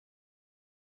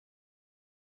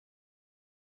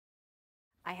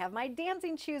I have my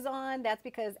dancing shoes on. That's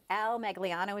because Al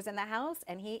Magliano is in the house,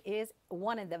 and he is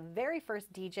one of the very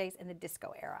first DJs in the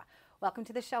disco era. Welcome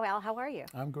to the show, Al. How are you?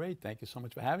 I'm great. Thank you so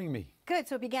much for having me. Good.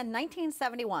 So it began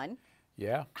 1971.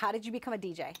 Yeah. How did you become a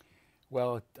DJ?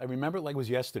 Well, I remember it like it was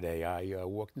yesterday. I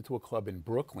walked into a club in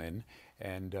Brooklyn,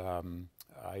 and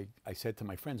I said to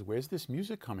my friends, "Where's this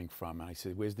music coming from?" And I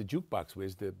said, "Where's the jukebox?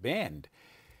 Where's the band?"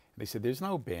 And they said, "There's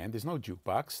no band. There's no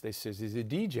jukebox." They said, "There's a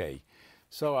DJ."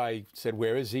 So I said,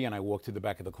 "Where is he?" And I walked to the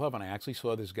back of the club, and I actually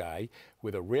saw this guy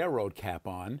with a railroad cap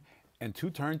on and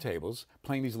two turntables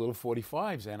playing these little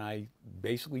 45s. And I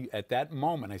basically, at that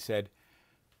moment, I said,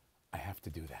 "I have to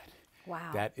do that."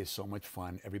 Wow. That is so much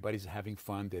fun. Everybody's having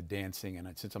fun. They're dancing.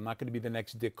 And since I'm not going to be the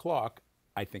next Dick Clark,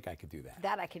 I think I could do that.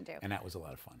 That I can do. And that was a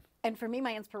lot of fun. And for me,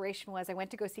 my inspiration was I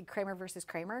went to go see Kramer versus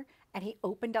Kramer, and he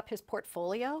opened up his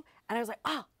portfolio, and I was like,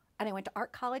 oh. And I went to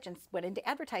art college and went into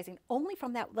advertising only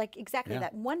from that, like exactly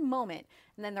that one moment.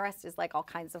 And then the rest is like all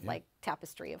kinds of like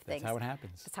tapestry of things. That's how it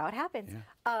happens. That's how it happens.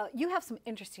 Yeah. You have some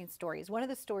interesting stories. One of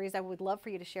the stories I would love for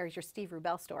you to share is your Steve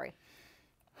Rubell story.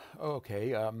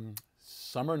 Okay.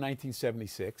 Summer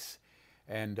 1976.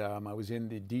 And I was in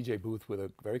the DJ booth with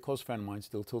a very close friend of mine,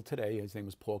 still till today. His name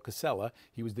was Paul Casella.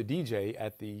 He was the DJ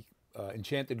at the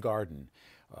Enchanted Garden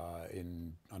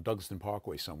on Douglaston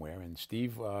Parkway somewhere. And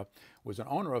Steve was an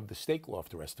owner of the Steak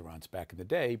Loft restaurants back in the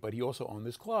day, but he also owned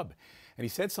this club. And he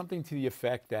said something to the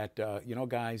effect that, you know,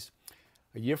 guys,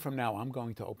 a year from now, I'm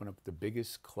going to open up the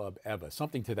biggest club ever.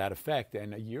 Something to that effect.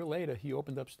 And a year later, he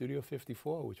opened up Studio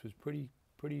 54, which was pretty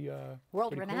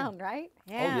world renowned, cool. right?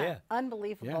 Yeah. Oh, yeah.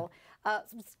 Unbelievable. Yeah.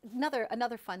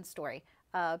 Another fun story.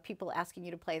 People asking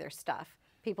you to play their stuff.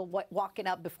 People walking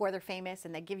up before they're famous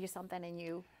and they give you something and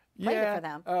you played it for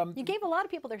them. You gave a lot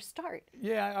of people their start.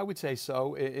 Yeah, I would say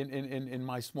so. In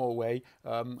my small way,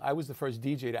 I was the first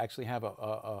DJ to actually have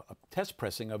a test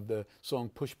pressing of the song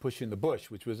 "Push Push in the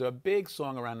Bush," which was a big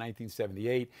song around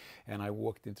 1978. And I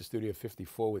walked into Studio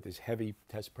 54 with this heavy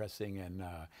test pressing and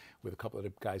with a couple of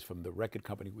the guys from the record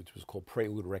company, which was called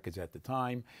Prelude Records at the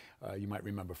time. You might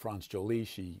remember France Jolie.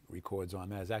 She records on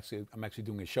that. I'm actually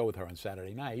doing a show with her on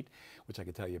Saturday night, which I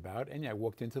could tell you about. And yeah, I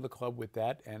walked into the club with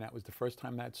that, and that was the first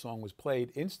time that song was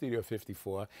played in Studio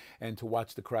 54, and to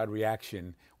watch the crowd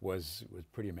reaction was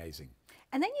pretty amazing.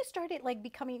 And then you started like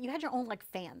becoming, you had your own like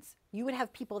fans. You would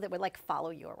have people that would like follow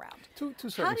you around. To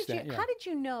a certain extent, yeah. How did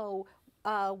you know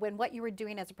when what you were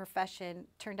doing as a profession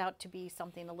turned out to be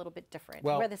something a little bit different,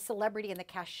 where the celebrity and the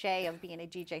cachet of being a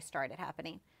DJ started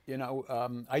happening? You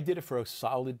know, I did it for a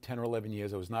solid 10 or 11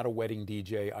 years. I was not a wedding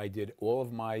DJ. I did all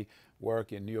of my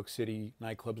work in New York City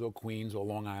nightclubs or Queens or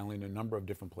Long Island, a number of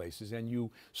different places. And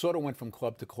you sort of went from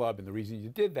club to club. And the reason you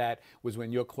did that was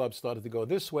when your club started to go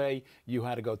this way, you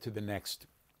had to go to the next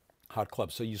hot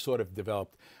club. So you sort of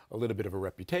developed a little bit of a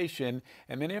reputation.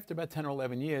 And then after about 10 or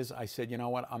 11 years, I said, you know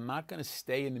what, I'm not going to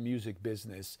stay in the music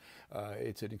business.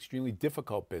 It's an extremely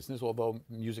difficult business, although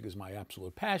music is my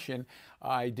absolute passion.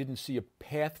 I didn't see a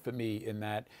path for me in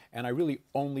that. And I really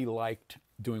only liked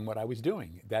doing what I was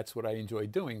doing. That's what I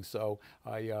enjoyed doing. So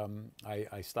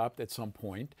I stopped at some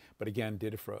point, but again,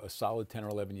 did it for a solid 10 or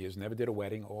 11 years. Never did a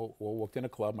wedding, all worked in a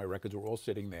club. My records were all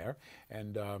sitting there.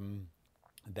 And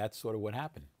that's sort of what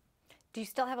happened. Do you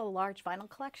still have a large vinyl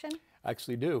collection? I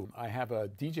actually do. I have a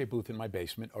DJ booth in my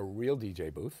basement, a real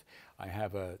DJ booth. I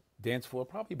have a dance floor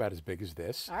probably about as big as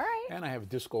this. All right. And I have a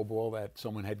disco ball that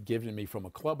someone had given me from a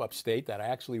club upstate that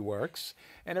actually works.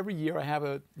 And every year I have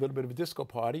a little bit of a disco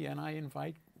party, and I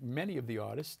invite many of the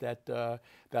artists that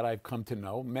I've come to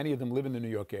know. Many of them live in the New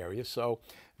York area, so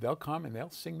they'll come and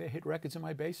they'll sing their hit records in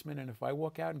my basement. And if I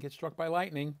walk out and get struck by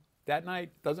lightning that night,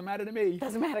 doesn't matter to me.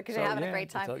 Doesn't matter because you're having a great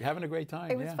time. Having a great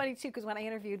time. It was funny too because when I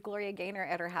interviewed Gloria Gaynor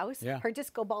at her house, Yeah. her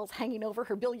disco ball's hanging over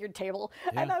her billiard table,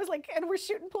 and I was like, and we're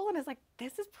shooting pool, and I was like,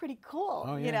 this is pretty cool,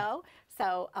 Oh, yeah. you know.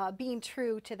 So being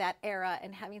true to that era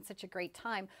and having such a great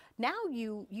time. Now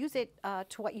you use it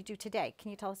to what you do today. Can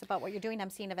you tell us about what you're doing,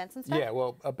 emceeing events and stuff? Yeah,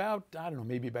 well, about, I don't know,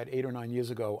 maybe about 8 or 9 years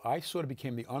ago, I sort of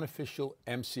became the unofficial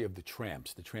MC of the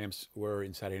Tramps. The Tramps were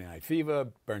in Saturday Night Fever,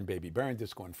 Burn Baby Burn,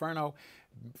 Disco Inferno.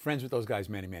 Friends with those guys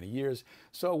many years.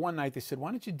 So one night they said,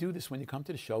 why don't you do this when you come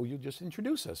to the show? You just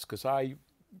introduce us, because I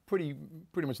pretty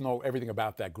much know everything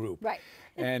about that group. Right.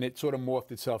 And it sort of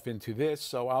morphed itself into this.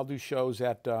 So I'll do shows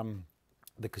at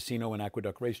the casino and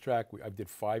Aqueduct Racetrack. I've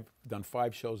done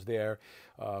 5 shows there.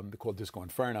 They're called Disco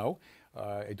Inferno.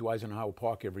 I do Eisenhower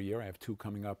Park every year. I have 2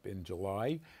 coming up in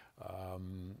July.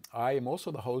 I am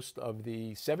also the host of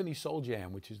the 70s Soul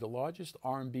Jam, which is the largest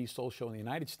R&B soul show in the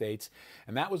United States.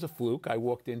 And that was a fluke. I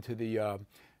walked into the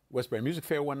Westbury Music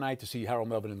Fair one night to see Harold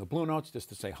Melvin and the Blue Notes, just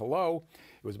to say hello.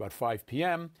 It was about 5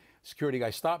 p.m. Security guy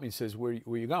stopped me and says, where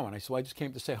are you going? I said, well, I just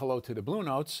came to say hello to the Blue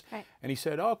Notes. Right. And he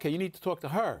said, oh, okay, you need to talk to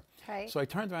her. Right. So I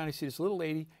turned around and I see this little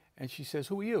lady, and she says,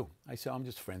 who are you? I said, I'm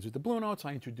just friends with the Blue Notes.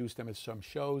 I introduced them at some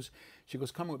shows. She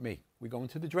goes, come with me. We go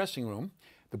into the dressing room.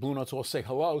 The Blue Notes all say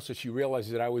hello, so she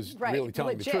realizes that I was really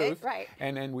telling the truth. Right.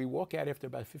 And then we walk out after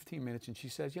about 15 minutes, and she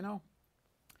says, you know,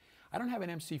 I don't have an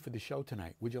MC for the show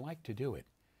tonight. Would you like to do it?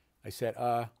 I said,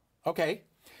 okay.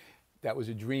 That was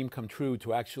a dream come true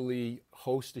to actually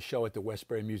host a show at the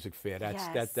Westbury Music Fair.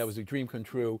 That was a dream come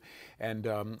true, and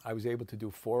I was able to do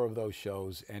 4 of those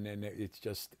shows, and it's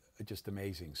just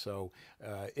amazing. So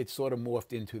it sort of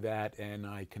morphed into that, and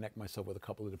I connect myself with a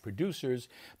couple of the producers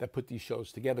that put these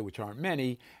shows together, which aren't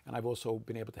many, and I've also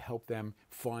been able to help them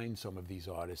find some of these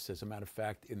artists. As a matter of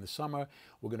fact, in the summer,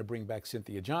 we're going to bring back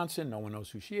Cynthia Johnson. No one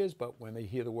knows who she is, but when they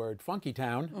hear the word Funky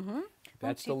Town,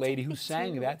 that's the lady who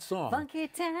sang that song. Funky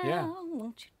Town,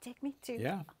 won't you take me to?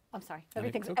 Yeah. I'm sorry.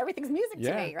 Everything's music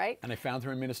to me, right? And I found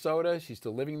her in Minnesota. She's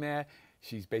still living there.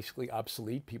 She's basically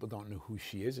obsolete. People don't know who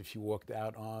she is. If she walked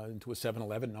out into a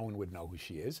 7-Eleven, no one would know who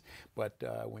she is. But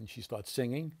when she starts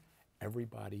singing,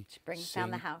 everybody she brings down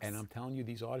the house. And I'm telling you,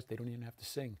 these artists, they don't even have to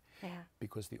sing. Yeah.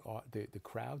 Because the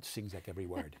crowd sings like every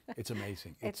word. It's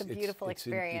amazing. It's a beautiful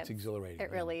experience. It's exhilarating.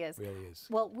 It really is. It really is.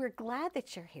 Well, we're glad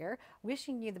that you're here.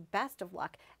 Wishing you the best of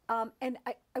luck. And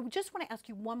I just want to ask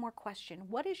you one more question.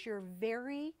 What is your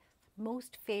very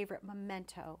most favorite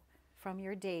memento from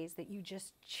your days that you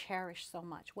just cherish so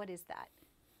much? What is that?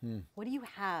 What do you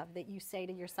have that you say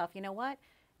to yourself, you know what?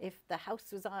 If the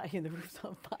house was on, the roof's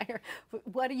on fire,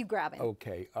 what are you grabbing?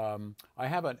 Okay. I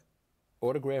have an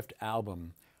autographed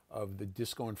album of the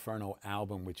Disco Inferno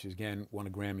album, which again won a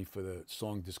Grammy for the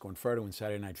song Disco Inferno and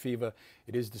Saturday Night Fever.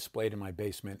 It is displayed in my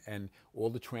basement, and all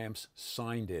the Tramps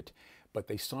signed it. But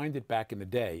they signed it back in the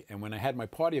day. And when I had my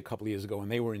party a couple of years ago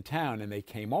and they were in town and they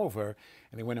came over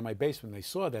and they went in my basement and they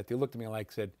saw that, they looked at me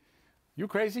like, said, you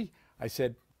crazy? I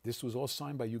said, this was all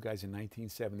signed by you guys in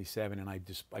 1977, and I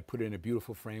put it in a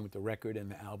beautiful frame with the record and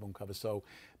the album cover. So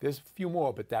there's a few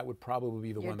more, but that would probably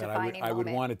be the one that I would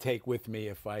want to take with me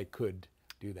if I could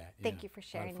do that. Thank you for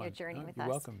sharing your journey with us. You're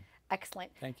welcome.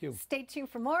 Excellent. Thank you. Stay tuned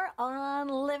for more on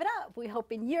Live It Up. We're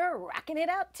hoping you're rocking it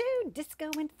out too. Disco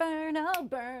Inferno,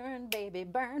 burn, baby,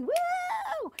 burn. Woo!